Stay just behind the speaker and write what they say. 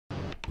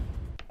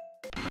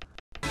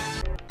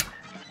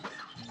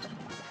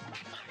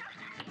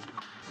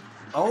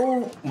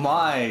Oh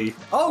my.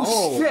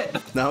 Oh shit!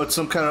 Now it's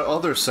some kind of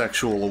other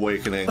sexual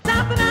awakening.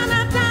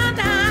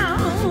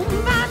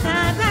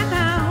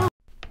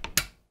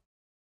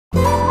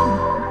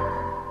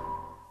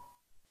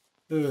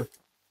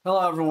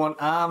 Hello everyone,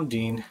 I'm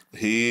Dean.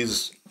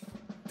 He's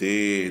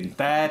Dean.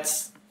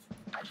 That's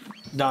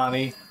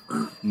Donnie.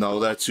 No,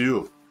 that's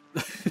you.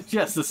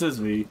 Yes, this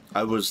is me.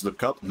 I was the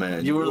cup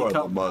man. You were the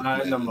cup mug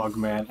man. I'm the mug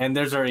man. And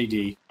there's our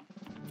AD.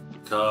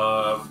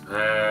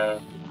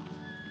 Cuphead.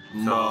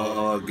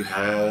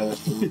 Mughead.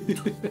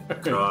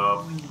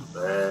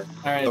 Cuphead.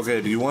 Alright.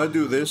 Okay, do you want to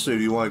do this, or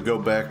do you want to go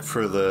back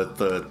for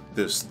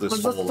this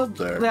hole up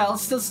there? Yeah,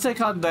 let's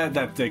take on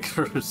that thing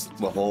first.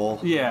 The hole?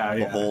 Yeah,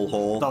 yeah. The whole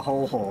hole? The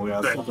whole hole,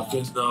 yeah. Back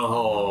in the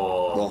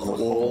hole. The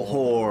whole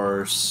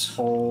horse.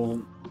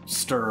 Whole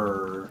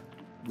stir.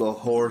 The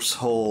horse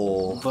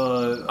hole.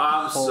 The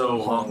I'm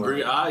so whole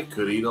hungry I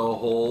could eat a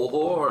whole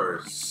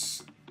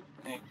horse.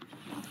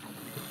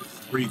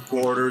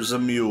 3/4 a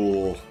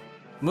mule.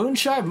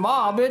 Moonshine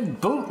Mob and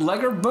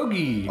Bootlegger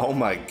Boogie. Oh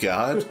my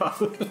god.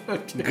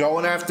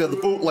 Going after the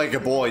bootlegger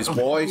boys.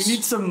 We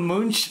need some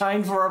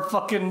moonshine for our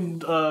fucking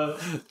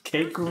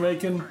cake we're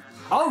making.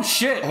 Oh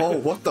shit! Oh,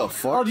 what the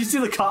fuck? Oh, do you see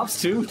the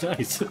cops too?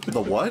 Nice. The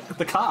what?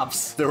 The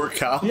cops. There were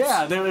cops?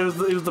 Yeah, it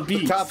was the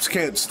bees. Cops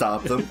can't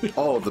stop them.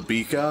 Oh, the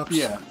bee cops?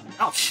 Yeah.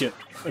 Oh shit.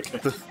 Okay.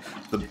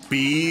 The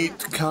beat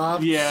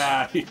cops?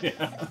 Yeah.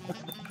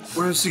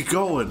 Where is he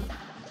going?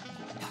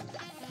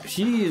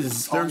 He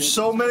is. There's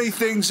so many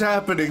things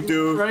happening,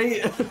 dude.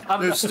 Right?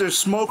 There's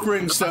smoke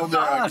rings down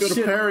there. I could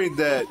have parried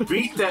that.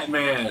 Beat that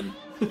man.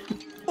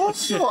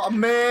 Oh,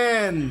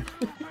 man.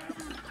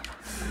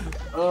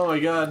 Oh my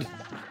god.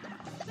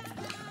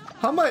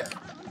 How am I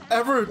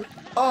ever...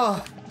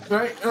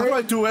 Right? How do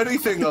I do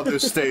anything on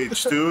this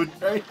stage, dude?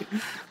 Right?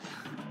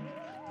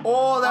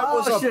 Oh, that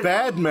was a shit.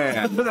 bad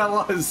man. That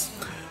was.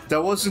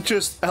 That wasn't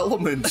just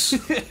elements.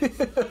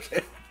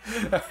 Okay.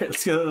 Alright,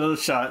 let's get another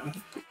shot.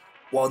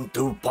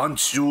 1-2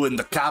 punch you and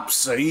the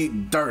cops are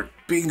eating dirt.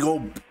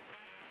 Bingo.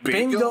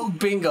 Bingo,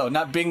 bingo,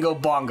 not bingo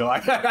bongo.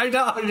 I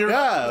know. You're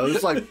Yeah, it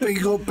was like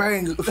bingo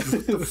bang. What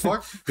the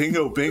fuck?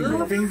 Bingo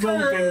bingo. Bingo,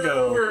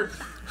 bingo.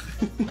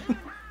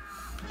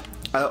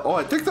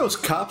 I think those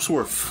cops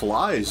were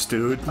flies,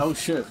 dude. Oh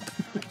shit.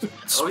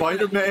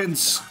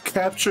 Spider-Man's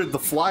captured the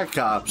fly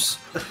cops.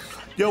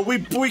 Yo, we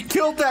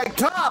killed that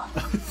cop!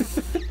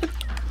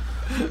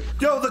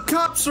 Yo, the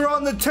cops are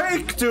on the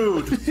take,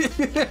 dude!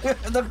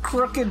 They're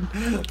crooked.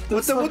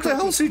 What the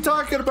hell's he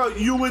talking about?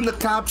 You and the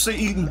cops are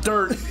eating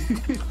dirt.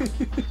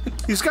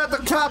 He's got the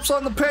cops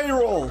on the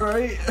payroll.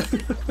 Right?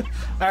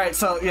 Alright,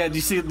 so yeah, do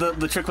you see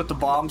the trick with the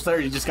bombs there?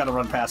 You just gotta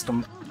run past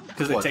them.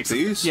 Because it takes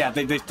these? Yeah,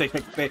 they take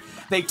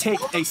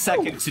a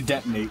second to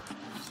detonate.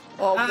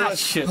 Oh, Ah,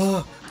 shit.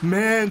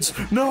 Mans,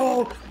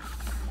 no!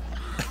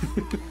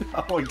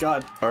 Oh my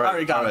god.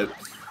 Alright, got alright. it.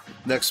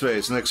 Next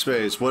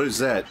phase. What is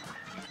that?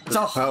 It's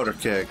a powder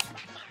keg.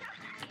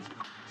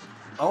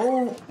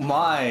 Oh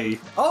my.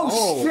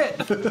 Oh shit!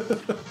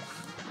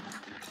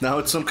 Now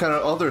it's some kind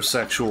of other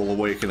sexual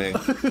awakening.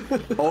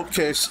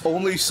 Okay, so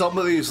only some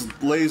of these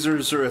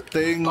lasers are a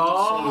thing.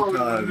 Oh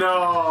God. no!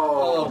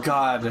 Oh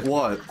god.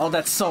 What? Oh,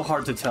 that's so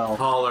hard to tell.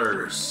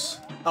 Colors.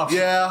 Oh,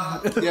 Yeah,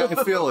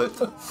 I feel it.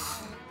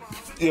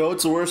 You know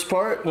what's the worst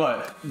part?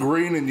 What?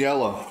 Green and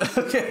yellow.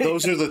 Okay.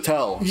 Those are the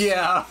tells.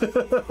 Yeah.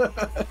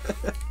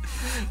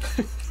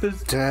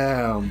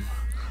 Damn.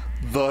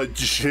 The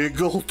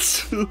jiggle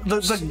juice.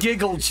 The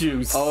giggle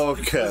juice.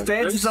 Okay.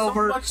 Stage is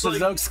over. So much, There's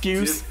no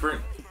excuse.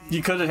 different-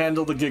 You couldn't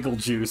handle the giggle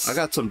juice. I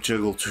got some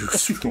jiggle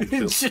juice.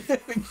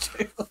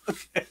 Okay.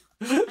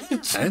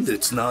 And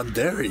it's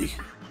non-dairy.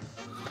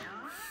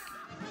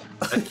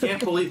 I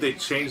can't believe they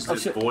changed the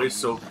shit.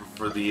 voiceover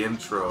for the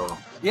intro.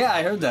 Yeah,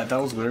 I heard that.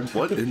 That was weird.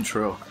 What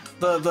intro?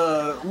 The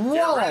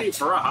Get ready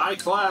for a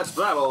high-class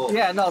battle.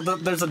 Yeah, no,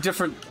 there's a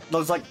different.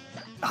 There's like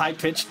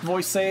high-pitched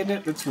voice saying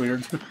it. It's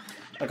weird.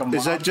 Like a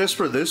Is that mod. just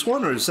for this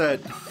one, or is that...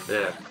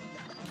 Yeah.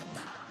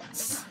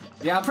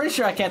 Yeah, I'm pretty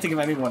sure I can't think of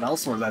anyone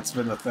else where that's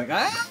been a thing.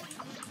 Ah?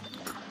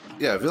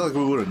 Yeah, I feel like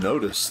we would have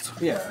noticed.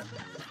 Yeah.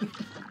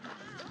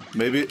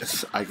 Maybe,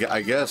 I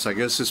guess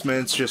this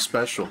man's just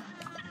special.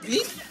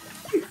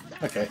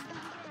 Okay.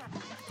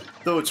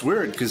 Though it's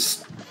weird,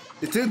 because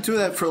it didn't do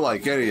that for,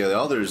 like, any of the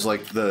others,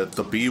 like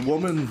the bee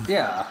woman.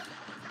 Yeah.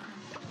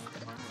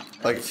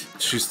 Like,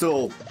 she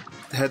still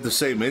had the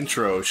same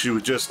intro. She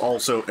would just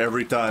also,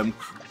 every time...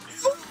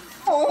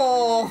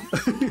 Oh!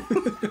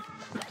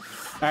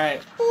 All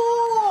right.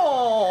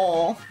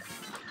 Oh!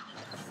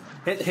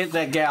 Hit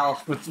that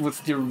gal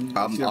with your.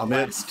 I'm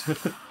best.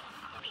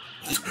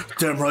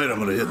 Damn right I'm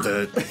gonna hit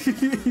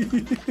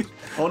that.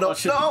 Oh no,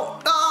 shit. no!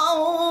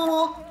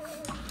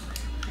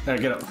 There,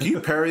 get up. Can you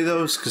parry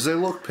those? Because they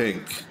look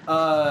pink.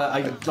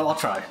 I'll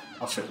try.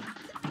 I'll show you.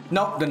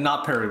 Nope, they're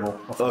not parryable.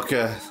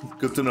 Okay,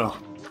 good to know.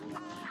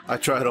 I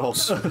tried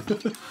also.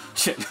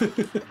 Shit.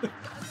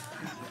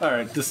 All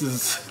right, this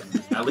is.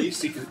 At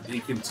least he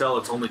can tell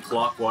it's only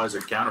clockwise or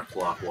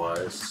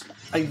counterclockwise.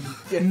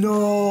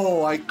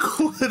 No, I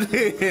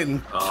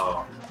couldn't.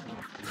 Oh.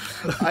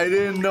 I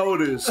didn't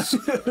notice.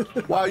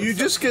 Wow, you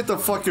just get to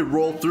fucking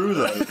roll through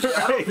those.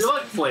 I don't feel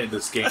like playing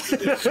this game.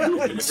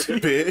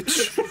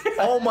 Bitch.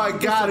 Oh my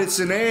god, it's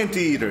an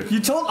anteater. You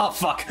told- oh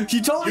fuck.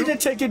 You told me to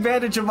take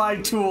advantage of my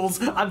tools.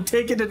 I'm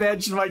taking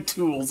advantage of my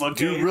tools,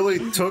 okay? You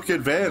really took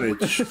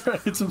advantage.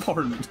 It's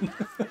important.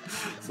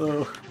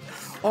 So...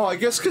 Oh, I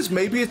guess because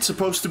maybe it's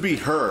supposed to be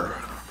her.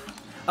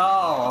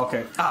 Oh,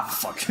 okay. Ah,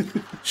 fuck.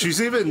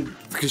 She's even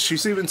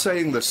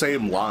saying the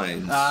same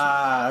lines.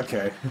 Ah,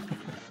 okay.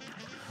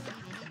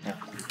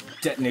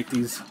 Detonate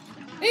these.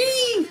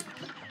 Eee!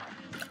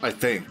 I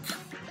think.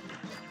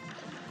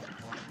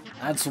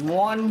 That's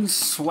one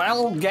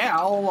swell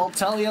gal, I'll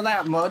tell you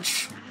that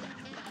much.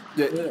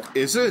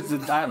 Is it?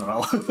 I don't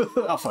know.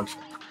 Oh, fuck.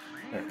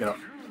 There, get up.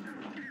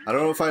 I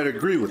don't know if I'd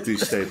agree with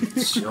these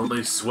statements. The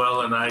only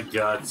swelling I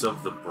got's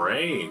of the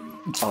brain.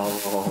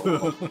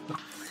 Oh.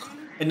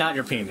 And not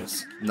your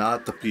penis.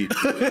 Not the pee.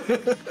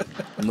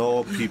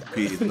 No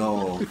pee,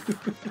 no.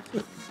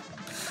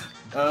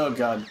 Oh,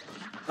 God.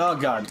 Oh,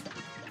 God.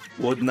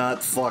 Would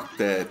not fuck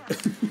that.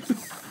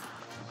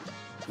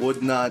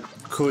 Would not,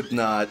 could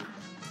not.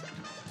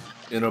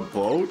 In a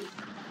boat?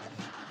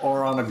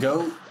 Or on a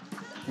goat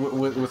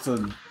with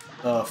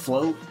a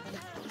float.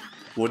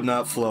 Would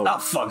not float. Oh,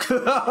 fuck.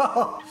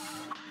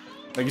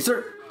 Thank you,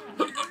 sir.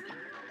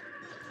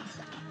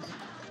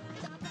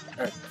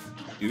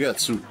 You got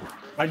super.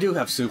 I do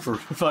have super,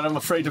 but I'm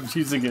afraid of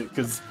using it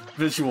because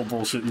visual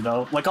bullshit, you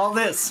know? Like all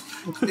this.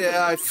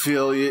 Yeah, I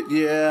feel you.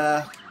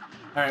 Yeah.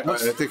 Alright, All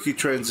right, I think you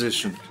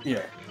transitioned.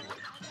 Yeah.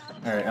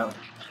 Alright,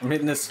 I'm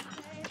hitting this.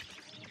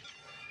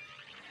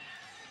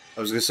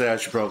 I was gonna say I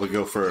should probably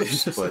go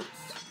first, but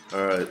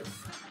all right.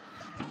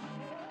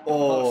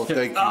 Oh,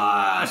 thank you.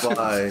 Ah,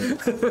 Bye.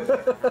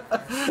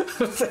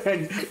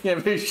 Yeah,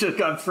 maybe you should have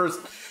gone first.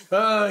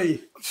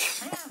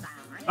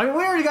 I mean,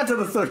 we already got to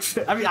the third.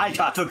 I mean, I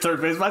got to the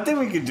third base, but I think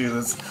we can do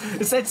this.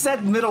 It's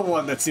that middle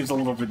one that seems a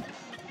little bit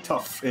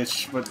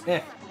tough-ish, but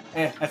I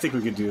think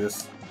we can do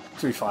this.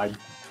 Should be fine.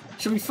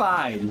 Should be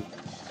fine.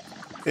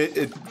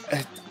 I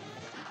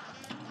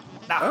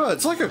don't know,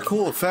 it's like a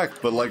cool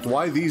effect, but like,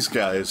 why these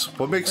guys?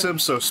 What makes them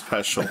so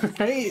special?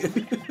 Hey.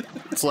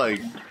 It's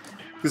like,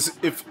 because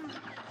if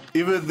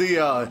even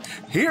the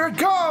 "Here it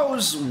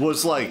goes"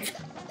 was like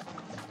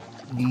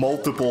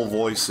multiple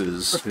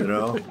voices, you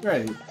know?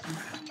 Right.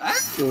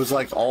 It was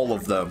like all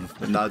of them,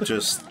 and not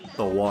just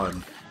the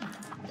one.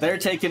 They're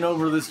taking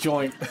over this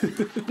joint.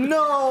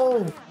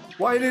 No!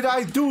 Why did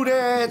I do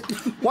that?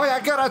 Why I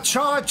got a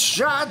charge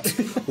shot?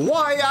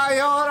 Why I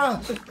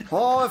oughta?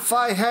 Oh, if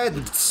I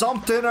had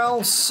something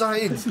else,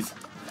 I'd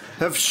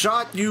have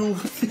shot you.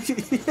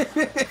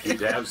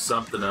 You'd have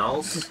something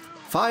else?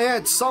 If I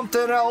had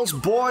something else,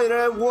 boy,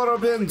 that would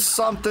have been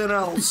something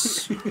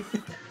else.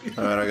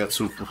 Alright, I got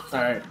super.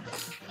 Alright.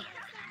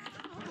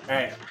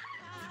 Alright.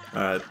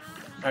 Alright.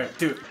 Alright,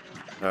 do it.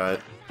 Alright.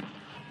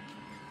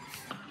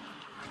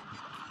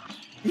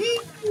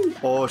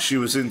 Oh, she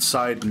was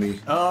inside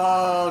me.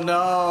 Oh,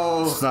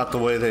 no. It's not the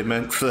way they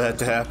meant for that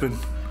to happen.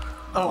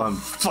 Oh,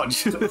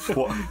 fudge.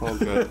 What?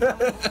 Okay.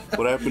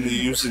 What happened to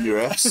you using your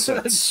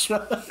assets?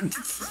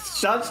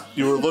 Shut.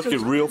 You were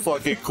looking real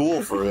fucking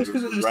cool for a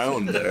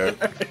round there.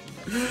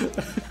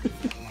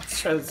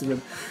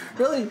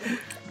 Really?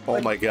 Oh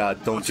my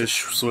god, don't just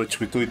switch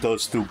between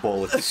those two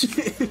bullets.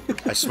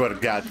 I swear to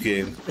God,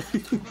 game.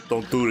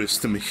 Don't do this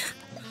to me.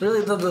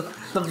 Really,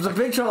 the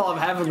big trouble I'm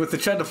having with the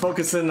trying to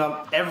focus in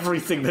on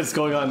everything that's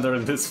going on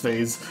during this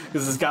phase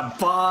is it's got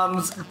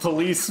bombs,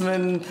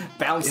 policemen,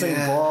 bouncing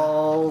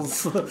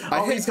balls,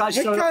 all these guys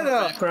showing up in the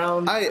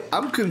background.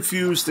 I'm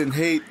confused and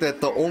hate that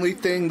the only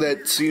thing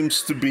that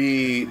seems to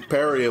be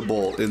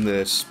parryable in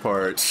this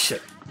part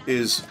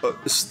is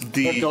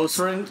the ghost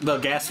ring, the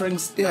gas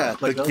rings. Yeah,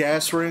 like the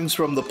gas rings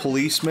from the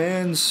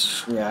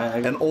policeman's. Yeah,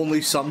 and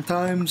only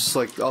sometimes,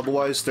 like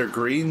otherwise they're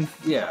green.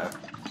 Yeah.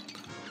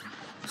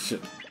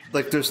 Shit.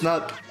 Like, there's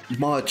not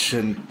much,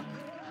 and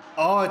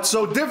oh, it's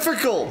so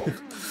difficult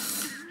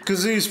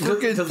because these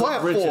freaking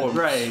platforms.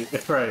 Right.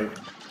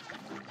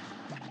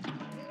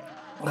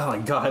 Oh my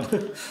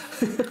god,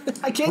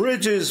 I can't.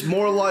 Bridges,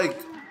 more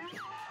like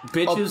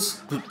bitches.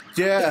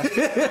 Yeah.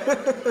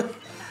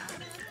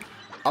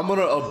 I'm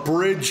gonna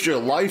abridge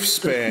your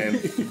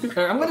lifespan.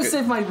 Right, I'm gonna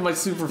save my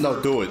super. No,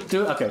 do it.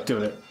 Do it. Okay, do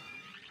it.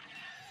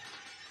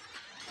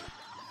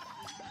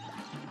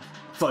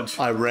 Fudge.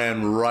 I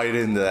ran right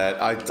into that.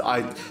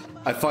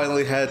 I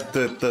finally had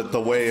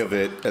the way of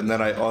it, and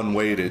then I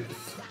unweighed it.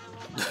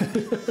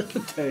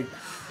 Okay.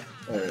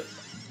 Alright.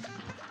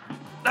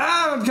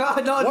 Oh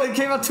god, no, it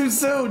came out too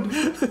soon!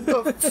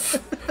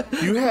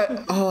 You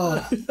had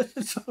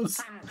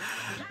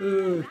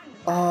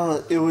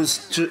it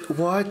was just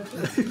what?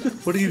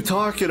 What are you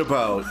talking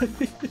about?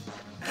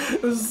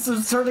 It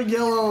was turning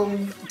yellow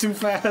too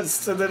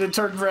fast, and then it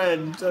turned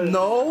red.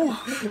 No,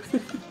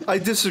 I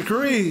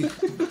disagree.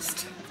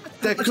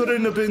 That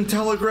couldn't have been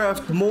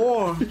telegraphed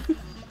more.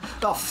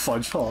 Oh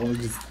fudge! Hold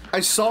on, I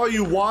saw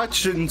you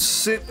watch and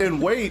sit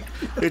and wait.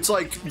 It's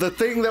like the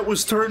thing that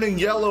was turning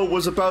yellow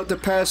was about to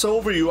pass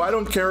over you. I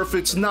don't care if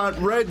it's not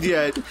red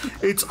yet.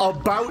 It's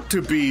about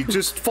to be.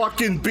 Just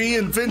fucking be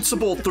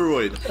invincible through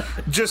it.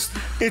 Just,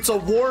 it's a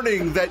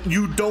warning that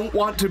you don't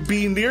want to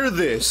be near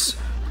this.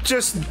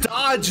 Just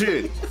dodge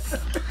it.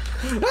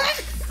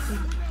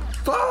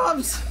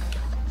 Bombs!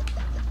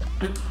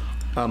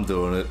 I'm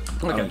doing it.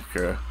 Okay. I don't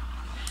care.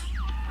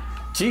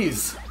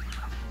 Jeez.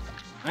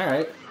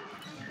 Alright.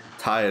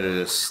 Tired of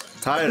this.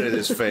 Tired of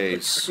this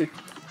face.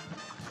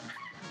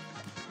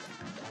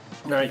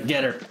 Alright,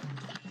 get her.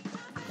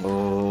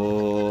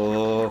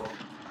 Oh.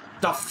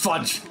 The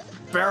fudge!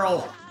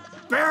 Barrel!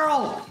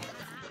 Barrel!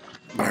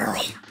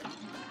 Barrel.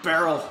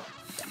 Barrel!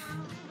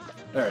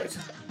 Alright.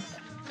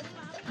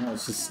 Now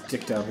let's just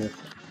stick down here.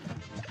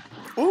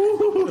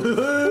 Ooh.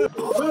 A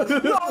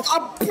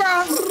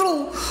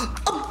barrel!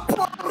 A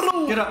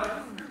barrel! Get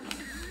up!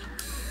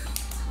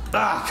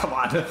 Ah, come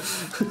on.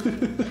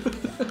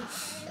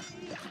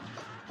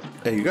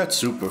 Hey, you got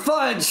super.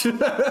 Fudge!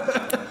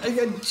 I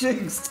got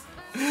jinxed.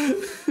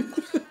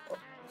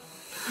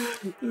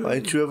 Why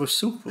didn't you have a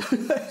super?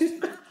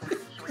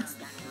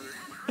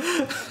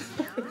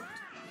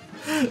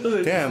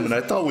 Damn, and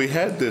I thought we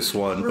had this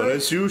one, but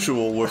as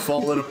usual, we're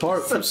falling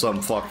apart for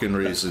some fucking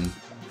reason.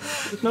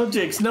 No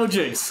jinx, no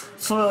jinx.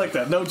 Something like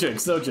that. No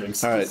jinx, no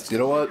jinx. Alright, you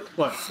know what?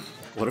 What?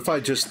 What if I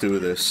just do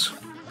this?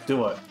 Do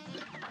what?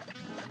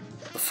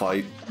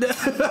 Fight.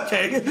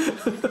 Okay.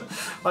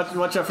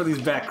 Watch out for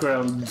these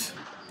background.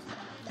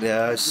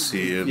 Yeah, I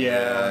see him.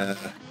 Yeah.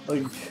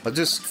 Like, I'll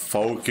just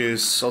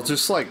focus. I'll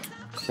just, like,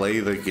 play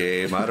the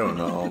game. I don't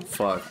know.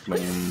 Fuck,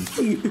 man.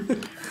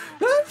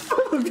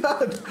 oh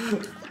god.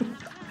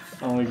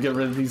 Oh, we get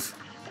rid of these.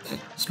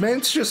 This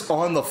man's just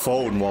on the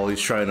phone while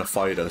he's trying to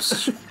fight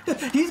us.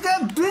 He's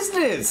got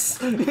business.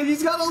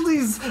 He's got all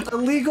these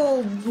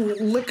illegal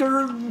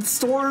liquor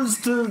stores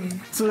to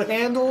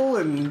handle,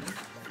 and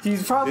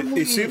he's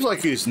probably. It seems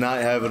like he's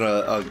not having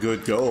a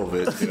good go of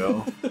it, you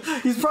know?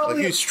 He's probably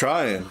Like he's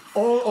trying.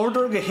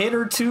 ordering a hit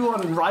or two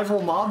on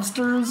rival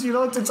mobsters. You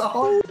know, it's a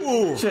hard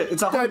shit.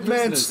 It's a hard That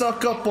man business.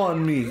 snuck up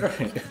on me.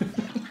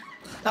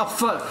 Oh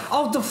fuck!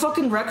 Oh, the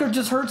fucking record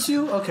just hurts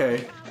you.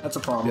 Okay, that's a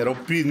problem. Yeah,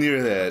 don't be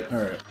near that. All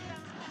right.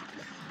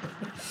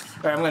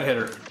 All right, I'm gonna hit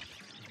her.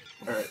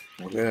 All right.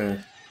 Okay.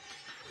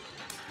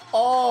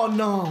 Oh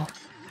no.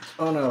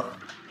 Oh no!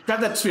 Grab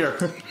that sphere.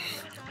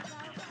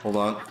 Hold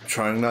on.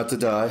 Trying not to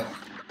die.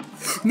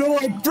 No,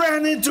 I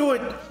ran into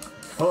it!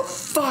 Oh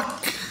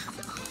Fuck!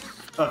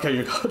 okay,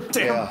 you're good.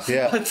 Damn.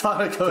 Yeah. I thought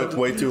I could. Took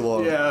way too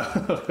long. Yeah.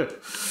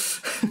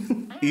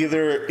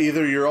 Either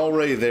you're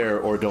already there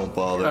or don't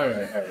bother. All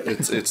right.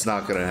 It's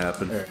not gonna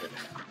happen. All right.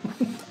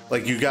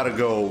 Like you gotta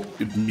go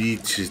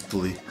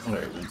immediately. All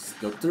right. Let's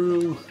go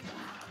through.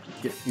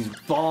 Get these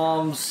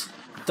bombs.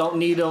 Don't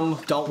need them.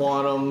 Don't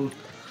want them.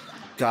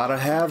 Gotta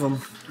have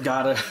them.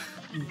 Gotta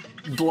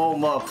blow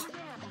them up.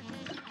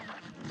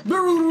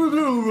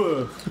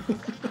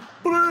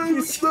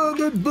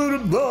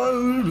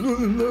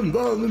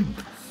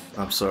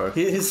 I'm sorry.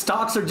 His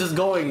stocks are just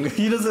going.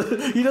 He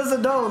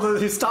doesn't know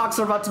that his stocks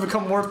are about to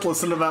become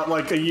worthless in about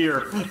like a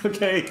year.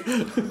 Okay.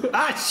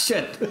 Ah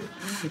shit.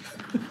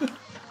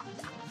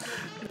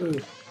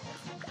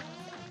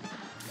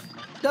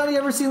 Now, you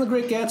ever seen The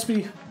Great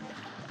Gatsby?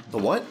 The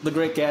what? The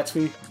Great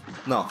Gatsby?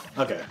 No.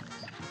 Okay.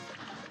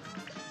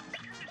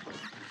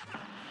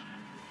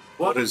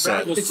 What is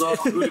that?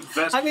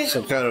 I mean,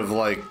 Some kind of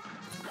like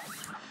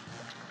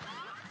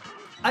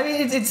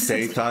it's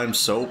daytime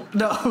soap?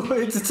 no,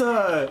 it's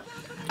a.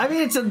 I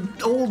mean, it's an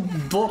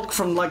old book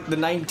from like the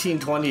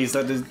 1920s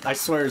that is, I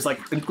swear, is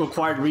like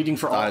required reading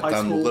for all high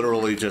I'm school.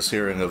 literally just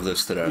hearing of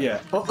this today. Yeah.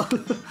 Well,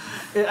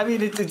 I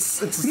mean,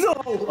 it's no.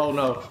 Oh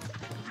no.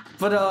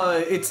 But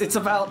it's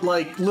about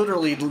like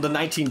literally the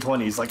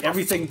 1920s, like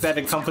everything that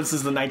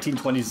encompasses the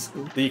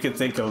 1920s that you could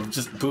think of,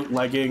 just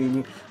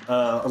bootlegging,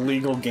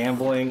 illegal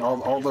gambling,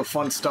 all the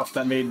fun stuff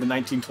that made the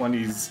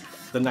 1920s.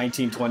 The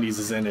 1920s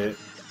is in it,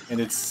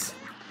 and it's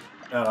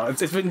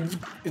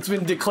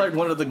been declared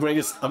one of the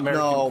greatest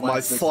American. No, my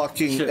classics.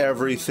 fucking Shit.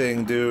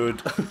 everything,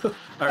 dude.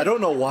 I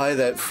don't know why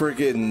that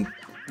friggin'.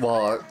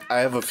 Well, I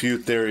have a few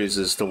theories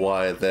as to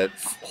why that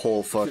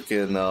whole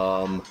fucking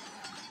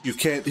you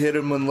can't hit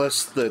him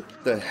unless the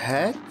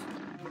hat.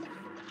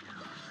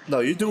 No,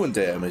 you're doing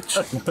damage.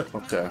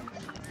 Okay.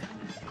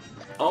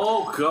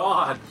 Oh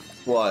god!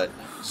 What?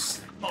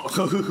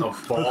 A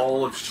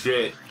ball of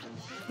shit.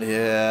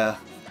 Yeah.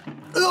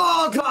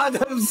 Oh god,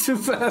 that was too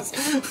fast.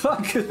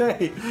 Fuck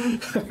hey.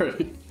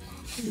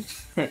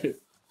 Alright.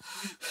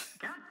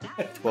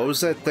 What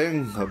was that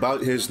thing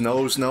about his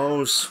nose?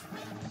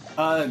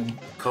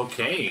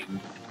 Cocaine.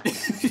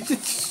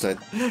 That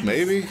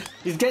maybe?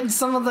 He's getting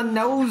some of the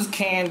nose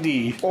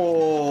candy.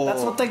 Oh.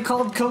 That's what they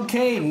called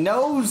cocaine.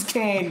 Nose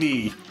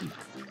candy.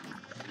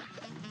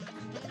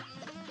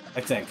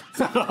 I think.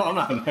 I'm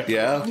not.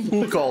 Yeah?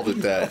 Who called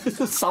it that?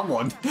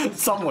 Someone.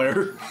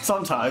 Somewhere.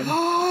 Sometime.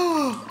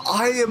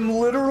 I am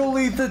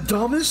literally the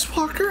dumbest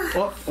fucker?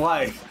 What?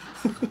 Why?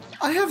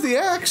 I have the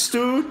axe,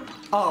 dude.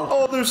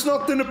 Oh, there's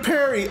nothing to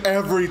parry.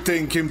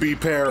 Everything can be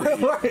parried.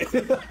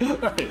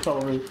 Alright,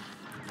 tell me.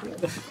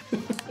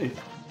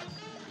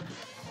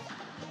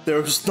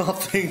 There's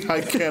nothing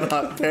I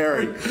cannot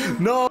parry.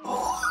 No.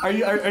 Are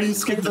you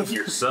scared Of of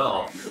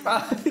yourself.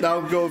 Now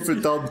I'm going for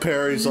dumb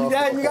parries off.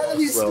 Yeah,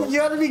 the you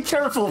gotta be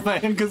careful,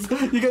 man, because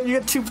you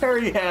get too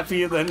parry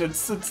happy, and then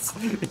it's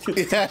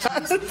Yeah.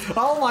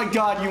 oh my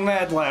god, you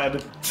mad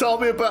lad. Tell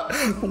me about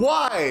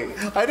why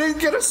I didn't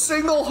get a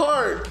single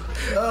heart.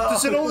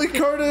 Does it only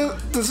count?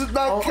 Does it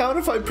not count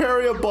if I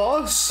parry a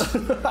boss?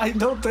 I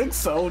don't think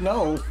so.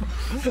 No.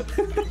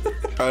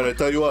 All right, I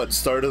tell you what.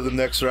 Start of the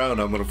next round,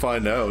 I'm gonna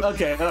find out.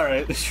 Okay. All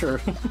right. Sure.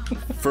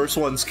 First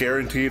one's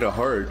guaranteed a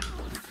heart.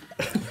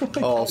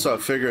 Also, I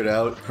figured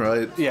out,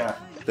 right? Yeah.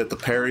 That the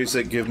parries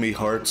that give me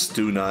hearts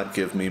do not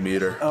give me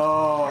meter.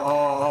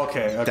 Oh.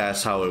 Okay.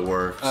 That's how it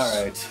works.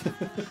 All right.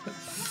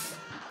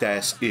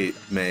 That's it,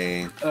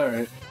 man. All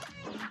right.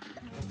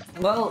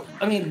 Well,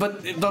 I mean,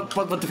 but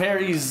the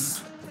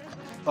parries.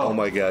 Oh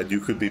my god, you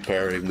could be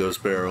parrying those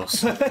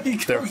barrels.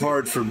 They're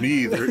hard for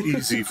me, they're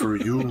easy for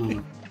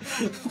you.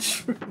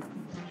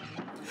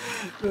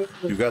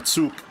 You got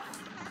soup.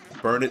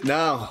 Burn it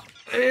now.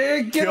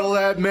 Kill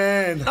that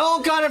man.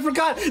 Oh god, I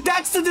forgot.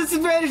 That's the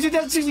disadvantage. It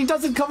actually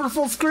doesn't cover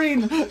full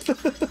screen.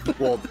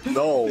 Well,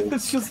 no.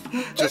 It's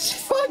just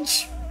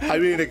fudge. I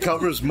mean, it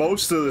covers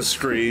most of the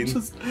screen.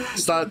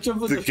 It's not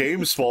jump with the the-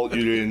 game's fault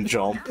you didn't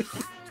jump.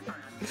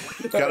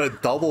 You got a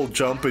double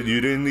jump and you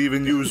didn't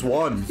even use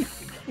one.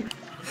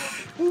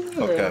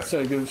 Okay.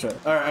 Sorry, give it a shot.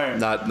 All right.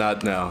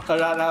 Not now. Oh,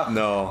 not now.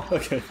 No.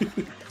 Okay.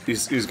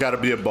 He's got to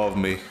be above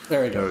me.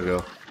 There we go. There we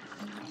go.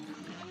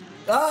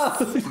 Ah.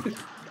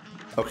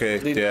 Okay,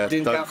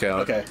 Didn't doesn't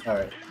count. Okay. All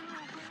right.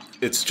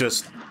 It's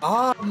just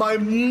my.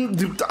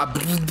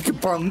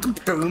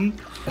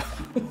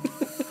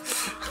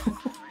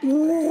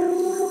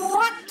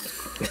 What?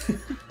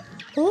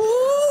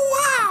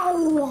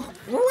 Wow!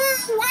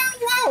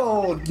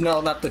 Wow!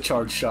 No, not the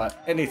charge shot.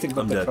 Anything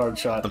but I'm the dead. charge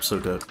shot. I'm so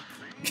dead.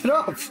 Get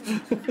off!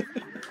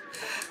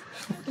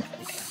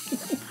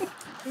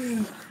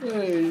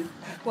 Hey,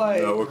 why?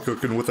 Now we're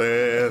cooking with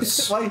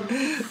ass. Why?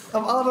 Of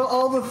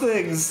all the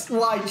things,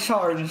 why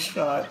charge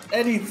shot?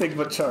 Anything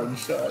but charge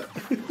shot.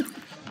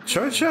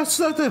 Charge shot's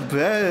not that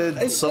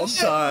bad.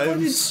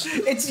 Sometimes.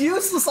 It's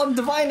useless on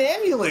Divine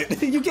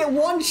Amulet. You get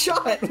one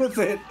shot with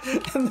it,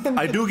 and then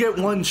I do get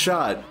one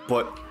shot,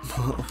 but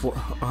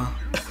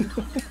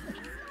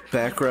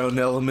background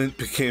element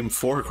became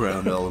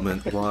foreground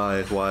element.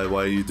 Why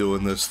are you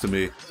doing this to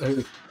me?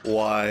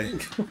 Why?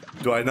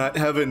 Do I not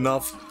have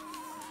enough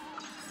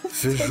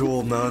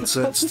visual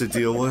nonsense to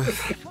deal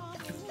with?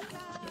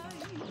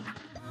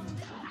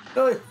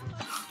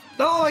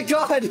 Oh my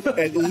god!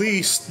 At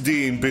least,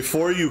 Dean,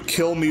 before you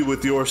kill me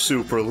with your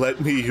super, let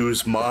me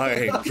use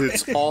mine.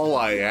 It's all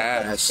I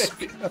ask.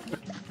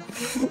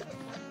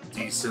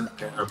 Decent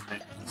pair of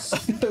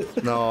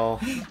pants. No,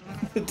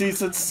 A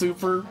decent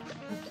super,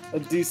 a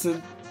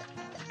decent.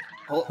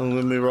 don't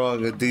get me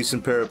wrong, a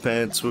decent pair of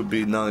pants would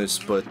be nice,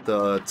 but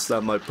it's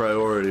not my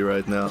priority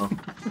right now.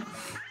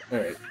 All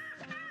right.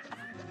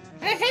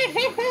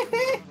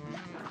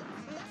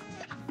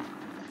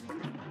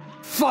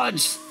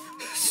 Fudge!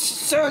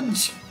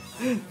 Fudge!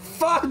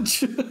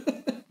 Fudge!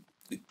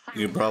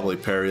 You can probably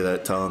parry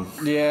that tongue.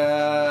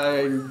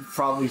 Yeah, I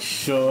probably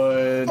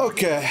should.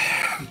 Okay,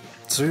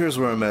 so here's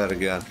where I'm at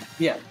again.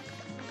 Yeah,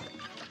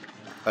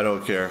 I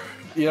don't care.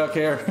 you don't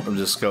care. I'm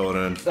just going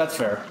in. That's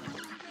fair.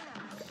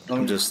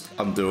 I'm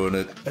doing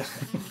it.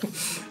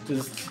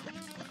 Just.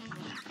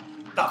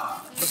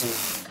 Ah.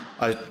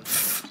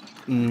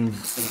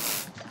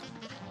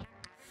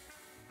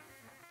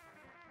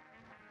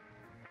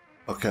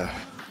 Okay.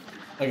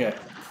 Okay.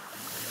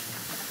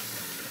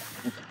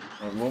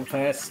 A little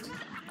past.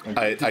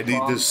 I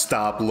need to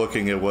stop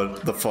looking at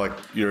what the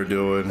fuck you're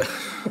doing.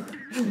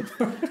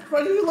 Why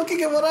are you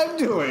looking at what I'm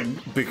doing?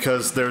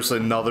 Because there's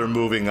another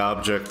moving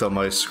object on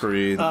my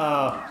screen.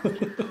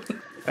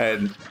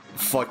 And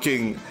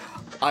fucking...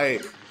 I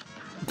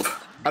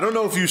don't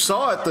know if you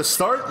saw at the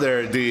start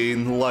there,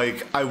 Dean.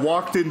 Like, I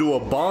walked into a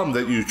bomb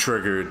that you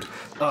triggered.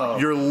 Oh.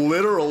 You're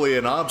literally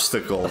an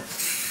obstacle.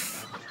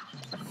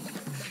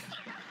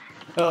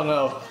 Oh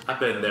no. I've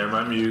been there.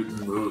 My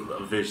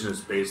vision is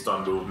based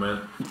on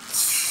movement.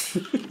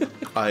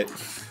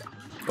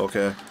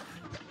 Okay.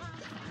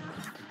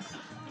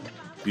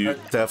 You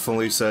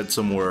definitely said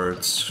some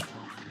words.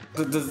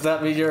 Does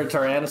that mean you're a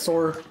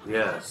Tyrannosaur?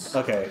 Yes.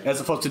 Okay, as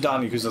opposed to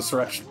Donnie, who's a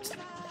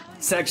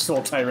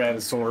sexual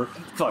Tyrannosaur.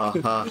 Fuck.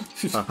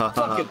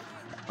 Fuck it.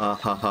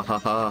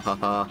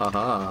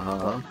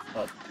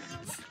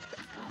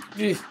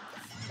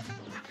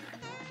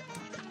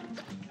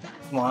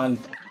 Come on.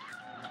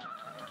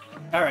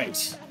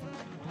 Alright.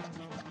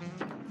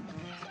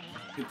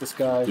 Get this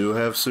guy. You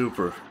have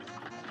super.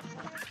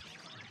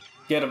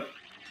 Get him.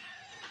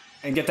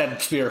 And get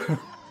that spear.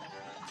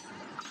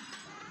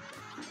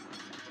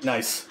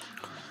 Nice.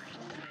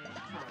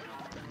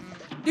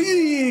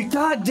 Eee,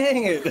 God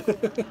dang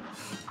it!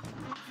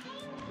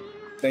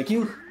 Thank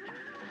you.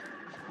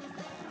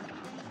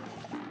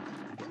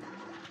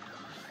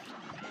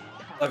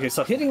 Okay,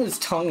 so hitting his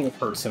tongue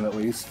hurts him at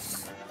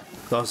least.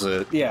 Does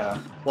it? Yeah.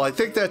 Well, I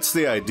think that's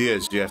the idea,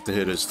 is you have to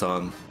hit his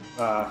tongue.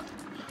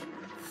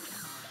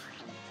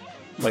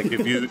 Like,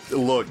 if you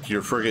look,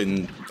 your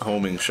friggin'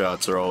 homing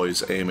shots are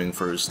always aiming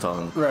for his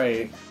tongue.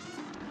 Right.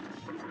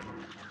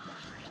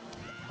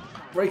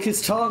 Break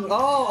his tongue.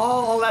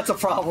 Oh, that's a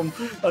problem.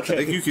 Okay. I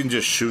think you can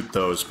just shoot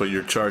those, but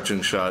your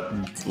charging shot,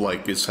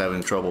 like, is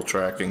having trouble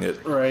tracking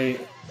it. Right.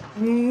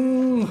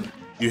 You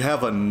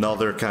have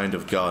another kind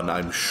of gun,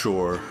 I'm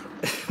sure.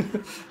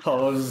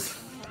 I'm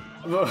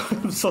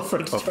so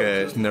afraid to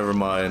Okay, charge. never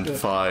mind.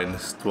 Fine.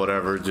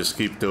 Whatever, just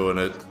keep doing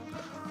it.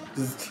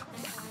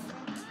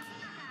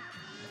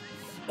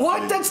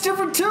 What? That's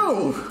different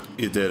too!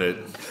 You did it.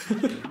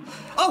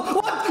 Oh,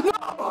 what? No!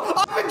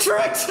 I've been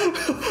tricked!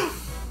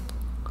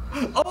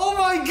 Oh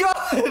my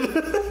god!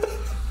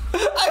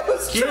 I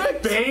was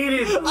tricked!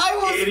 Baited, I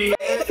was idiot.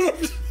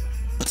 baited!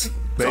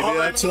 Maybe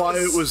that's why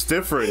it was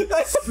different.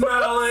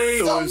 Smelly.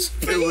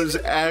 It was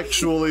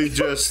actually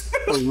just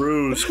a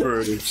ruse,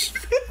 Bruce.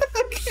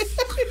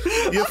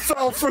 You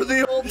fell for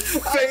the old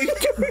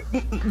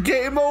fake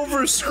game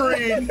over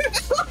screen.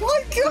 Oh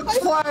my god!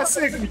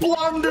 Classic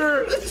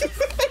blunder.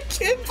 I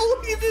can't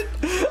believe it!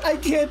 I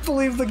can't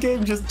believe the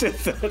game just did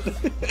that.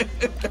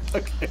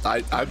 Okay.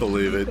 I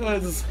believe it.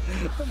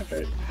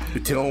 Alright.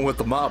 You're dealing with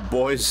the mob,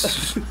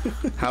 boys.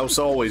 House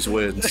always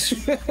wins.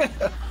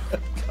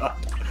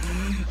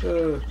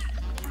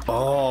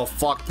 Oh,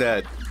 fuck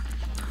that.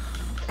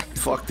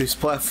 Fuck these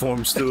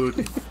platforms,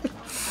 dude.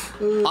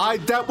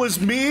 That was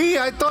me?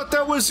 I thought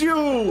that was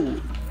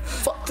you!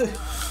 Fuck the...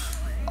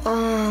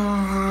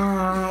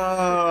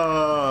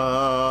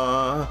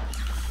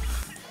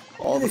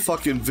 All the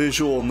fucking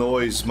visual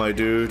noise, my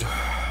dude.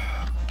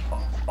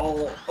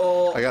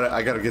 Oh. I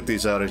gotta get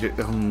these out of here.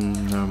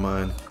 Never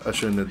mind. I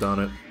shouldn't have done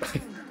it.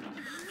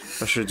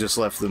 I should have just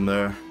left them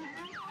there.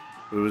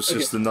 It was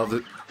just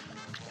another...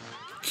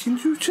 Can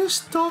you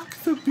just duck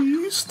the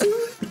bees,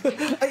 dude?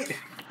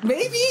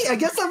 Maybe? I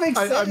guess that makes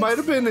sense. I might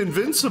have been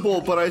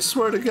invincible, but I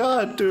swear to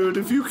God, dude,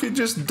 if you could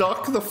just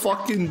duck the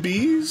fucking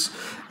bees,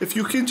 if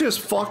you can just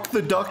fuck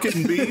the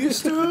ducking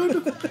bees,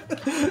 dude.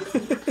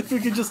 If we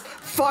could just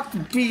fuck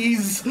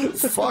bees.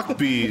 Fuck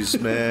bees,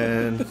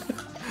 man.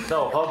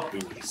 No, hug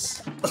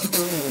bees.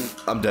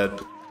 I'm dead.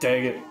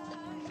 Dang it.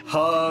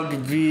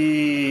 Hug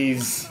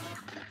bees.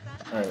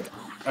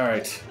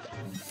 Alright.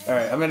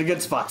 I'm in a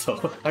good spot,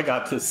 though. I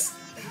got this.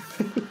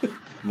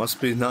 Must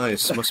be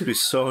nice. Must be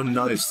so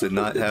nice to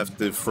not have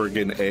to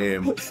friggin'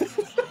 aim.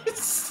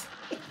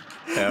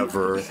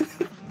 Ever.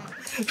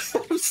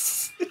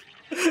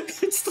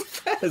 It's the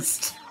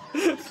best.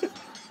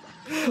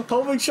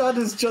 Homing shot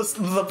is just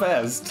the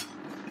best.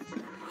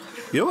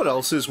 You know what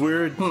else is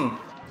weird?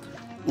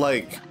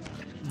 Like,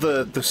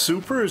 the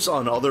supers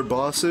on other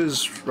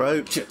bosses,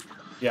 right?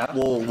 Yeah.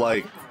 Will,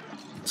 like,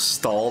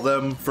 stall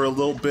them for a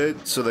little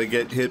bit so they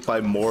get hit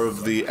by more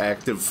of the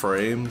active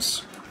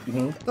frames.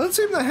 Doesn't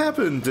seem to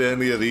happen to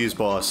any of these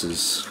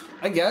bosses.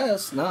 I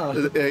guess, no.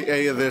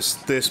 Any of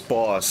this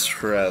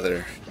boss,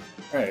 rather.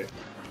 Right.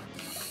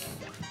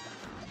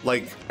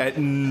 Like, at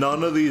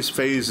none of these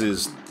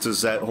phases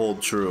does that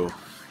hold true.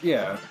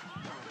 Yeah.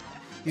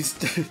 He's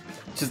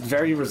just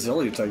very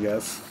resilient, I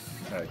guess.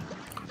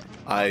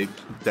 Right.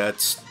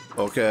 That's...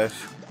 okay.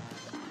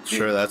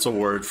 Sure, that's a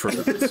word for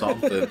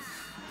something.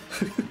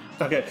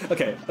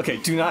 Okay,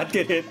 do not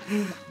get hit.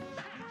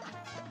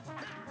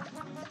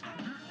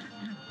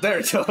 There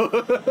you go.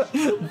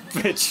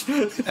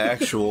 Bitch.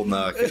 Actual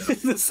knock.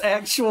 This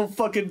actual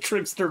fucking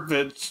trickster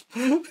bitch.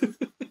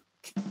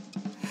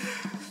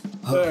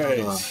 Alright.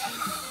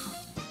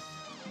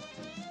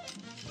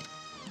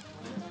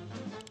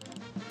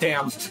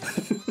 Damn.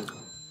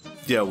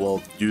 Yeah,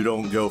 well, you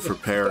don't go for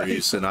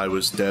parries, and I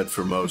was dead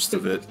for most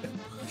of it.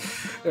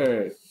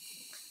 Alright.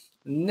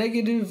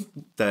 Negative.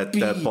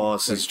 That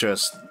boss is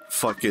just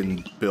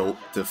fucking built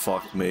to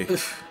fuck me.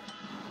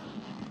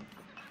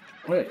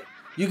 Wait.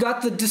 You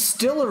got the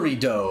distillery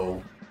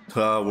dough.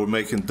 We're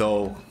making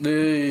dough.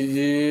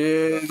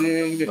 You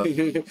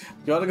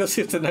wanna go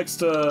see if the next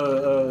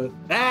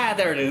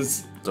there it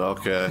is.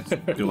 Okay.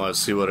 You want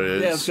to see what it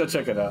is? Yeah, let's go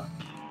check it out.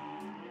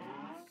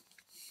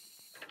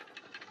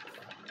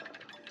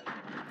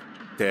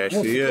 There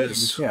she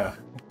is. Yeah.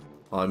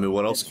 I mean,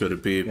 what else could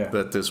it be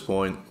at this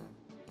point?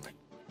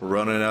 We're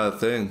running out of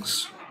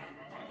things.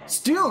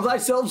 Steal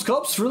thyself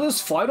cups for this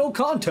final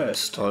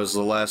contest. Oh, this is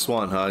the last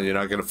one, huh? You're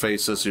not gonna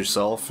face this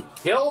yourself?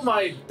 Kill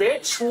my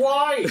bitch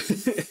wife!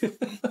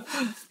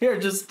 Here,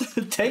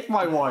 just take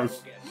my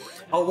wife.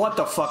 Oh, what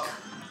the fuck?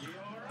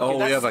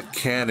 Oh, we have a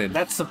cannon.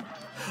 That's a...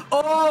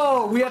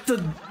 Oh, we have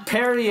to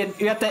parry it.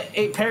 You have to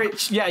parry.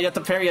 Yeah, you have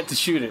to parry it to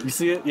shoot it. You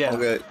see it? Yeah.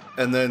 Okay,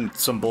 and then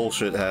some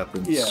bullshit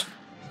happens. Yeah.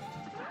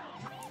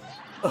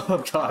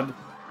 Oh god.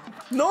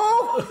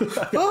 No!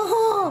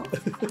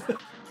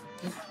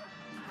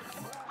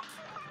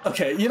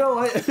 Okay, you know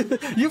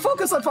what? You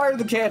focus on firing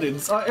the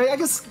cannons. I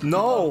guess.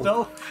 No.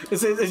 No.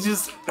 It's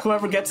just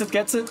whoever gets it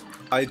gets it.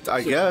 I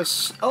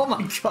guess. Oh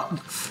my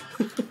god.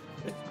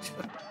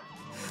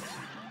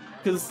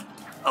 Because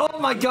Oh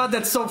my god,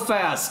 that's so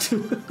fast!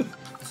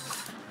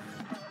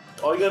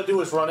 All you gotta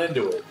do is run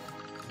into it.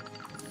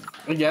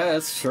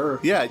 Yes, sure.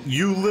 Yeah,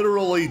 you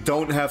literally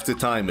don't have to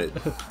time it.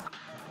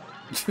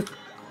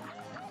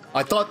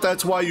 I thought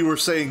that's why you were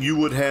saying you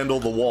would handle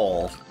the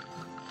wall.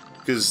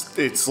 Because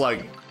it's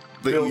like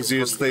the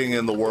easiest thing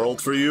in the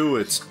world for you.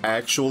 It's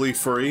actually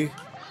free.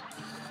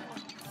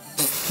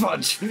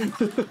 Fudge.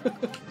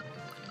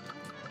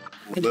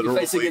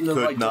 Literally could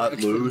right not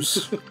direction.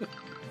 lose.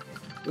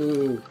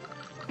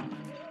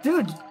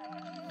 Dude,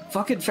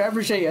 fucking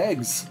Fabergé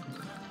eggs.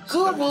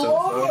 Good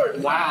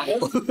lord! Wow.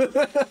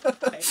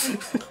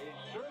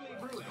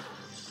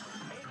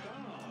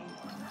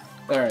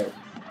 Alright.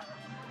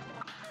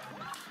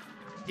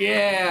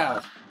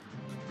 Yeah!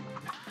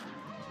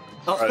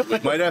 Oh. Alright, we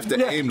might have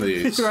to aim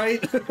these.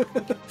 Right?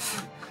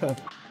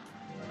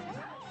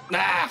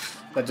 Nah!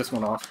 That just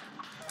went off.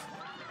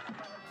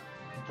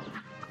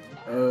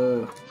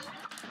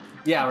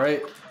 Yeah,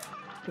 right?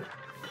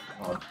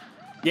 Oh.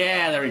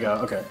 Yeah, there we go,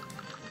 okay.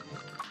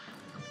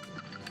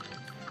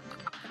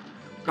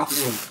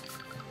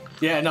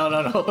 Yeah, no.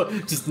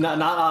 Just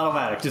not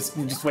automatic.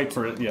 Just wait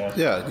for it, yeah.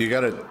 Yeah, you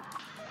gotta...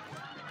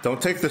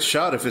 Don't take the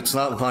shot if it's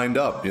not lined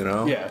up, you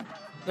know? Yeah.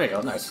 There you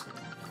go, nice.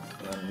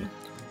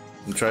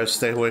 And try to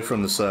stay away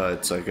from the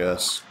sides, I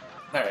guess.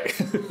 Alright.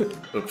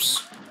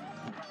 Oops.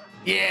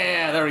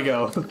 Yeah, there we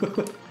go.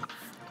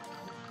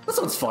 This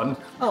one's fun.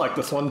 I like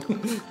this one.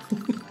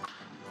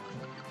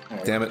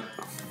 Right. Damn it.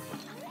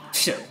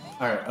 Shit.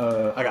 Alright,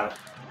 I got it.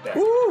 There.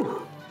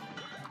 Woo!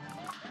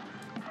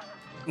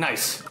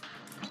 Nice.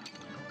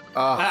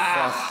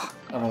 Ah,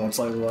 I don't want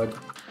slightly lag.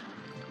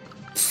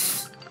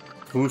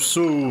 too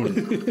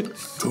soon.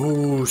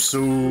 Too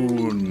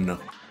soon.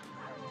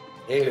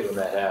 Hate it when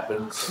that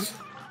happens.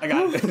 I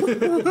got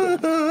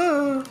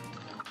it.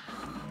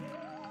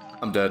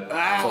 I'm dead.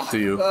 Fuck to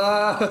you.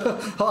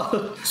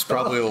 It's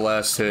probably the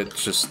last hit.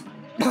 Just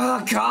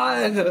Oh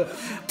god!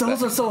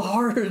 Those are so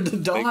hard to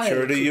die. make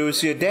sure to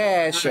use your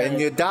dash and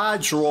your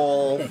dodge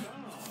roll.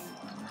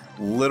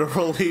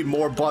 Literally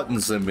more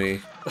buttons than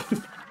me.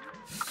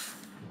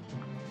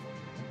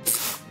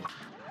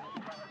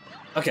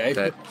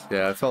 Okay.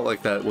 Yeah, I felt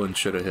like that one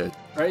should have hit.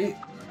 Right?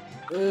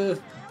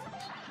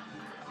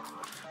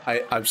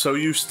 I'm so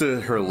used to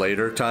her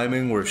later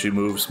timing where she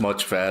moves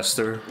much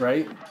faster.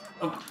 Right?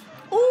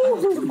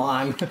 Oh, come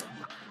on.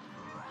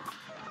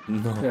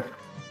 No.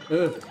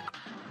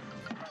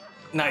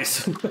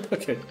 Nice.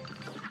 Okay.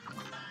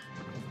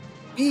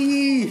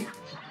 E.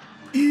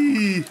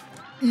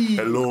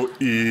 Hello,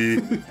 E.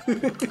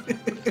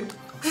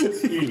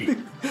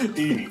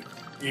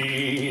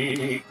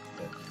 E.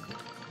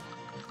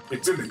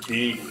 It's in the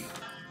key.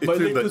 It's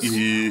in the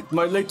E.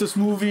 My latest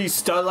movie,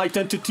 Starlight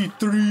Entity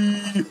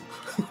 3.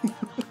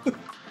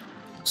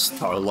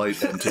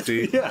 Starlight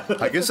Entity? Yeah.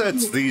 I guess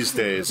that's these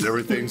days.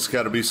 Everything's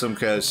got to be some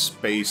kind of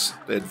space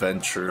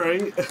adventure.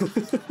 Right?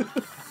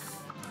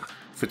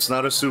 If it's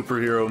not a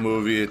superhero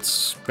movie, it's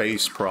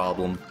space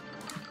problem.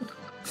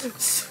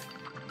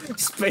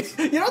 Space.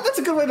 You know, that's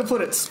a good way to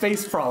put it.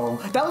 Space problem.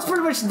 That was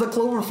pretty much the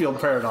Cloverfield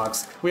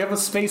paradox. We have a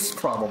space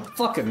problem.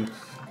 Fucking.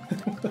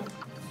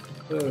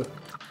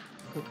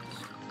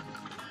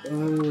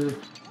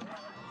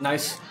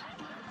 Nice.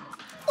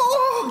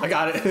 Oh! I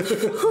got it.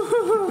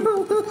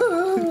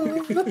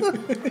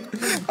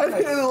 I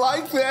didn't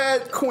like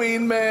that,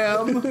 Queen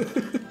Ma'am.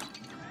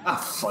 Ah,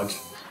 fudge.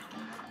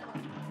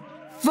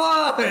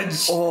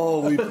 Fudge!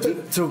 Oh, we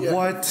did to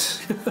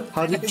what?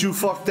 How did you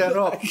fuck that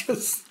up?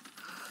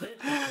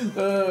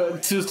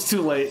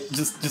 Too late.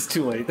 Just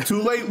too late.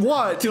 Too late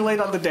what? Too late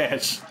on the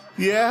dash.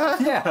 Yeah?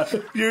 Yeah.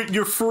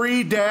 Your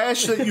free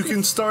dash that you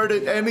can start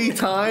at any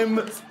time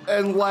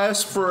and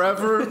last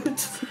forever?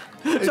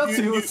 And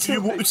Chelsea, it was too you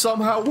late.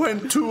 somehow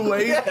went too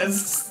late?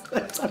 Yes!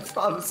 I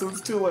promise it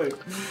was too late.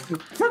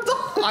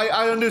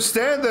 I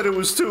understand that it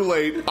was too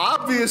late.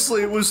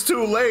 Obviously, it was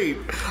too late.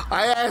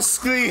 I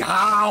ask thee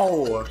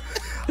how?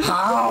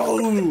 How?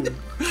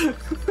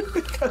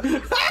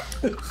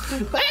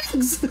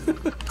 Thanks!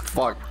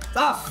 Fuck.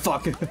 Ah,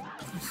 fuck.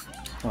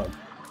 Oh.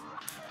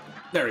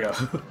 There we go.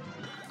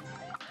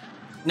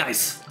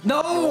 Nice.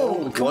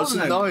 No! Come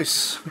Wasn't on.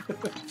 nice.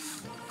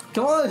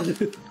 Come on!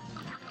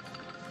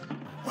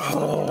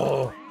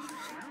 Oh.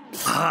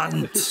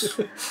 Hunt.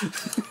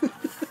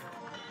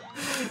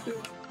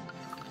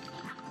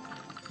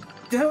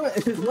 Damn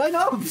it! Line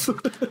up!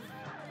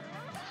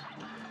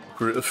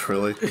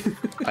 Really?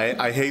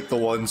 I hate the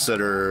ones that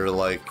are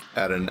like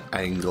at an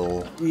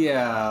angle.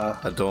 Yeah.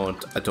 I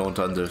don't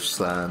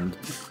understand.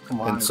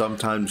 Come on. And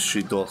sometimes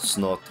she does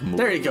not move.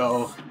 There you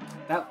go.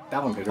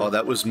 That one did Oh, it.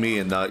 that was me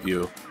and not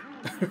you.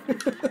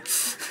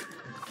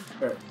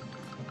 Alright.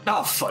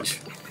 Oh, fudge.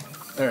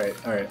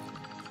 Alright.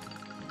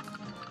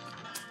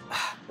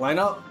 Line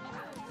up.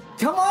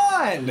 Come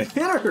on! Hit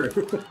her!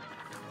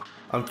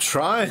 I'm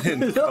trying,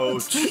 No,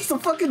 coach. the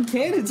fucking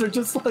cannons are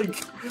just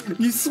like...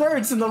 You swear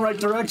it's in the right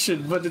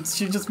direction, but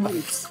she just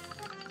moves.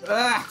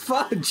 Ah,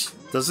 fudge!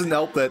 Doesn't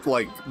help that,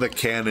 like, the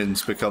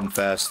cannons become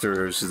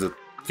faster as the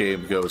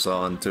game goes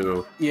on,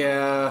 too.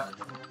 Yeah.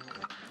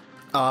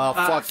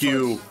 Fuck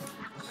you.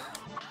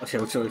 Okay,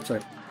 which way?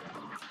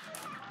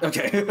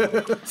 Okay.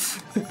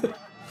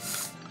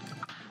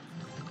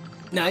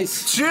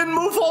 Nice. She didn't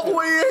move all the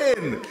way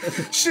in.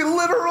 She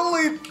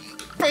literally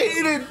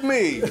baited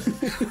me.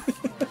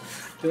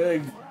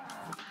 Dang.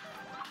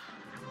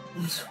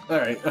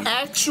 Alright.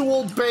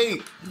 Actual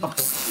bait.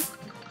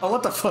 Oh,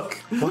 what the fuck?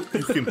 What?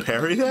 You can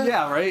parry that?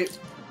 Yeah, right?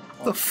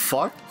 The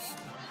fuck?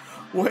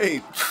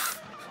 Wait.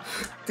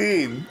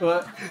 Dean.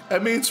 What?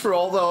 That means for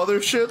all the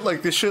other shit,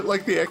 like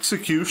the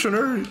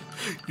Executioner,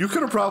 you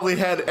could have probably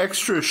had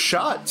extra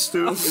shots,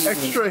 dude.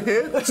 Extra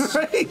hits.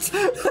 Right?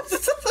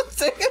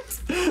 Dang it.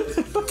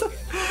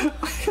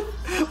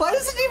 Why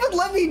does it even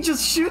let me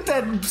just shoot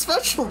that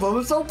special, though?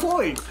 There's no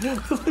point.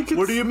 Like,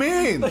 What do you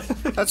mean?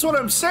 That's what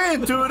I'm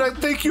saying, dude. I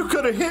think you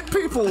could have hit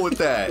people with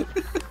that.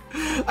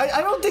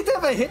 I don't think they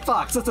have a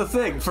hitbox. That's the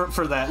thing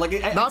for that. Like,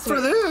 Not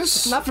for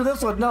this. Not for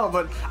this one, no.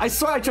 But I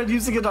swear I tried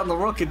using it on the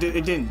Rook. It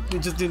didn't. It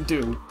just didn't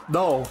do.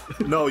 No,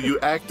 you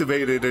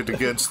activated it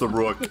against the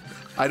Rook.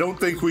 I don't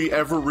think we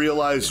ever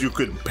realized you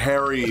could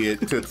parry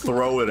it to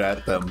throw it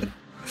at them.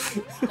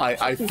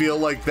 I feel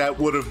like that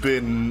would have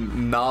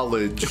been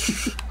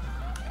knowledge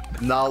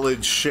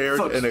shared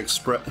and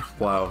expressed.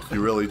 Wow,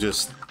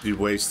 you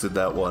wasted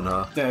that one,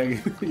 huh?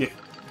 Dang. Yeah.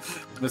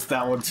 Missed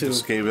that one too.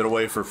 Just gave it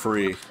away for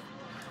free.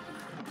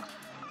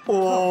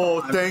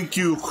 Oh, thank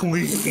you,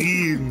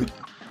 Queen.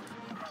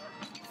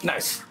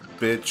 Nice.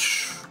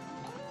 Bitch.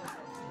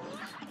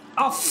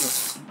 Oh.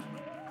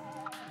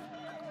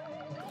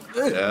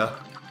 Yeah.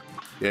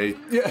 Yeah.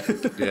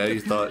 Yeah,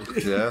 you thought,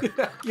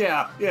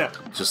 yeah. Yeah.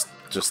 Just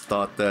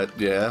thought that,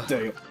 yeah.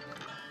 Dang it.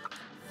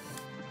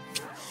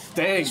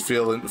 Dang.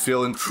 Feeling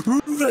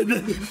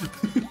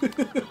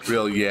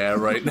real yeah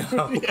right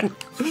now. Yeah.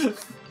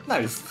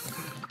 Nice.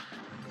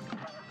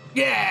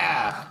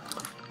 Yeah.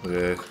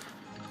 Yeah.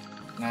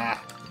 Nah.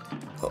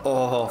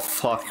 Oh,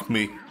 fuck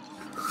me.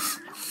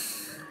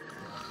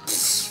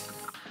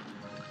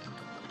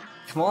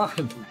 Come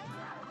on.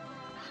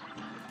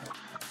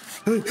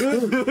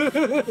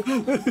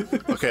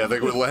 Okay, I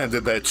think we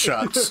landed that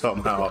shot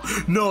somehow.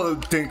 No,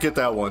 didn't get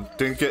that one.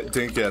 Didn't get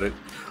it.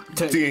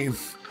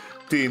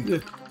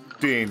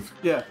 Dean.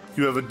 Yeah.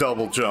 You have a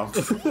double jump.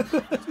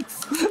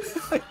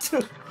 I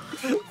do.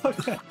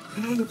 Okay.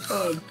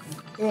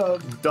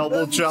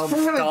 Double jump,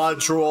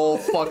 dodge roll,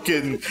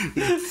 fucking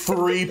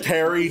 3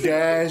 parry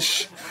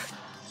dash.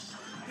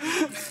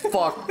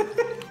 Fuck.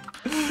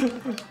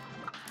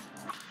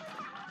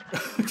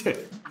 Okay.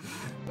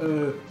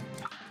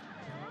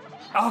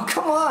 Oh,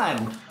 come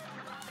on!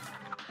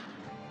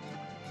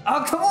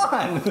 Oh, come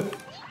on!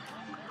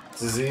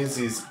 Disease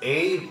is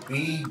A,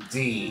 B,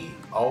 D.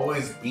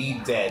 Always be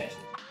dead.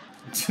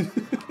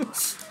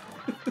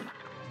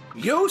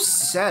 You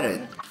said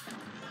it.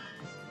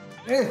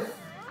 Eh.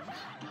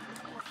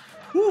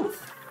 Woo.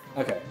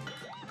 Okay.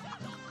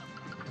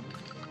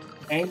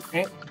 Ain't.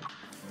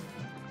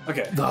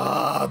 Okay.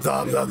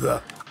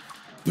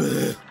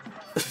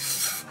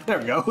 There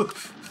we go.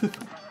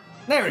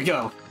 There we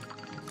go.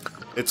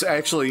 It's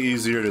actually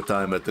easier to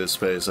time at this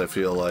pace, I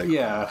feel like.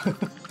 Yeah.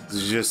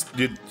 It's just,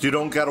 you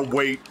don't gotta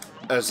wait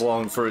as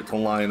long for it to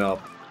line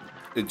up.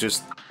 It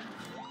just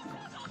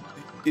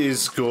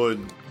is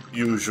good,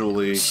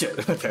 usually.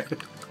 Shit. Okay.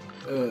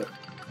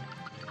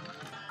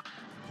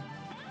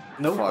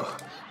 Nope.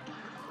 Fuck.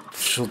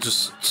 She'll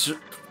just...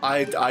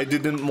 I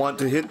didn't want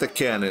to hit the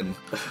cannon.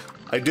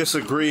 I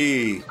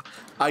disagree.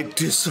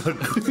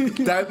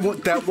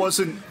 That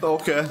wasn't...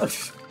 Okay.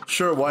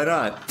 Sure, why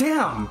not?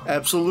 Damn.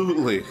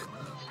 Absolutely.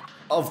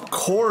 Of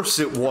course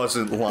it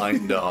wasn't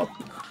lined up.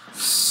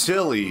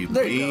 Silly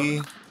There me.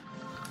 you go.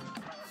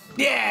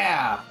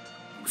 Yeah.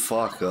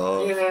 Fuck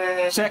off.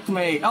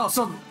 Checkmate. Oh,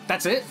 so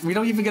that's it? We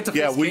don't even get to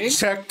Yeah, face we game?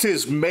 checked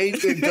his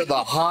mate into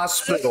the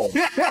hospital.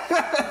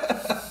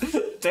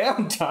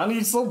 Damn, Donnie,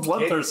 you're so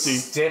bloodthirsty.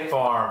 Stiff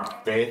arm,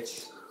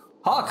 bitch.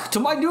 Hawk,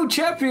 to my new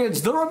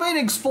champions, the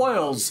remaining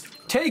spoils.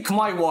 Take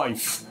my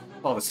wife.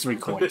 Oh, that's 3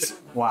 coins.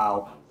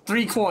 Wow.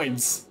 3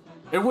 coins.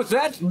 And with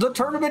that, the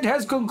tournament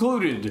has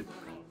concluded.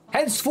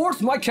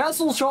 Henceforth, my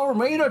castle shall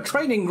remain a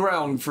training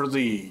ground for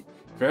thee.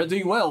 Fare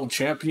thee well,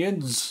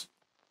 champions.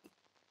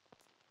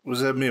 What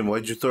does that mean?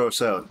 Why'd you throw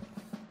us out?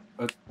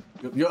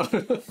 Yeah,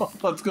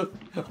 let's go.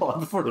 Hold on,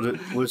 before,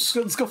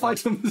 let's go find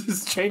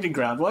this training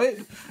ground. What?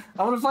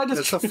 I want to find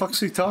this. What the fuck's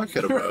he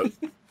talking about?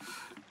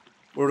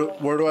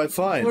 Where do I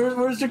find?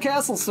 Where's your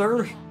castle,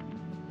 sir?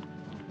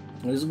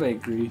 There's a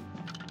bakery.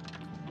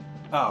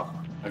 Oh,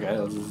 okay.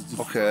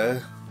 Okay.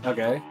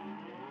 Okay.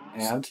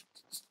 And?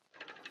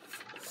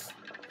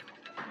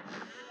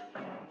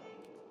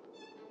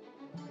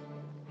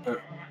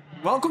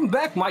 Welcome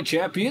back, my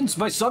champions.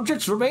 My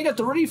subjects remain at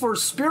the ready for a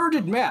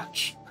spirited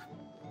match.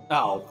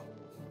 Oh.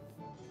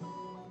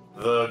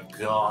 The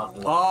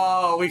gauntlet.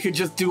 Oh, we could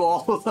just do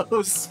all of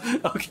those.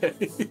 Okay.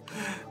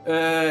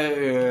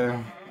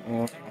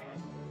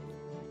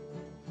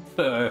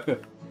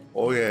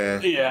 Oh yeah.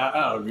 Yeah,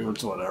 oh,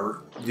 it's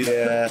whatever.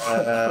 Yeah,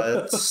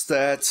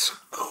 that's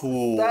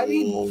cool.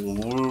 Daddy?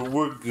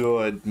 We're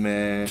good,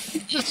 man.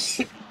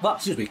 Well,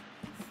 excuse me.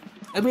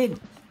 I mean,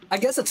 I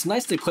guess it's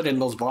nice they put in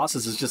those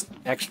bosses as just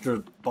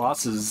extra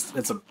bosses.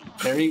 It's a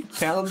parry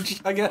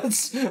challenge, I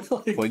guess.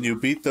 Like, When you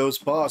beat those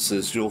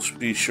bosses, you'll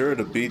be sure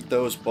to beat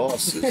those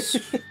bosses.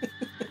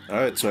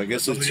 Alright, so I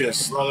guess it's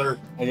just brother.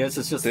 I guess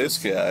it's just this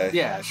guy.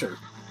 Yeah, sure.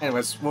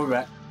 Anyways, we'll be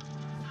back.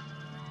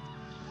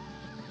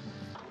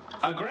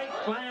 A great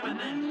slam and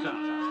then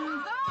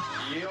some.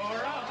 You're